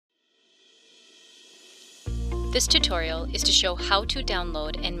This tutorial is to show how to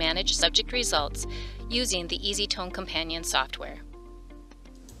download and manage subject results using the easyTone companion software.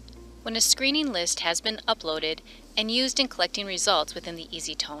 When a screening list has been uploaded and used in collecting results within the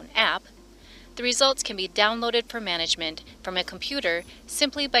easyTone app, the results can be downloaded for management from a computer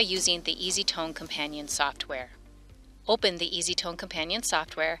simply by using the easyTone companion software. Open the easyTone companion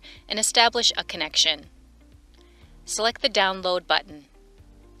software and establish a connection. Select the Download button.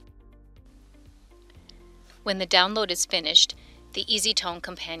 When the download is finished, the easyTone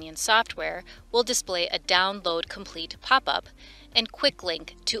companion software will display a Download Complete pop-up and quick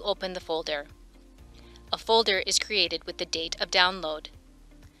link to open the folder. A folder is created with the date of download.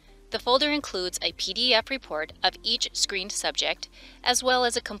 The folder includes a PDF report of each screened subject, as well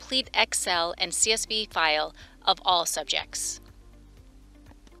as a complete Excel and CSV file of all subjects.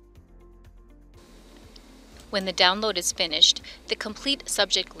 When the download is finished, the complete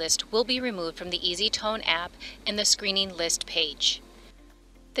subject list will be removed from the easyTone app in the Screening List page.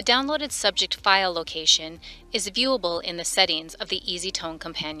 The downloaded subject file location is viewable in the settings of the easyTone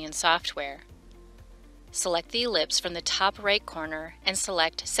companion software. Select the ellipse from the top right corner and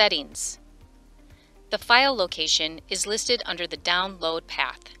select Settings. The file location is listed under the download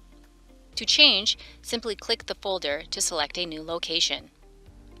path. To change, simply click the folder to select a new location.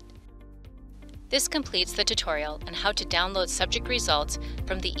 This completes the tutorial on how to download subject results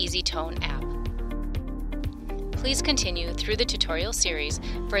from the easyTone app. Please continue through the tutorial series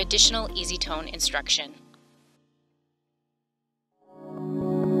for additional easyTone instruction.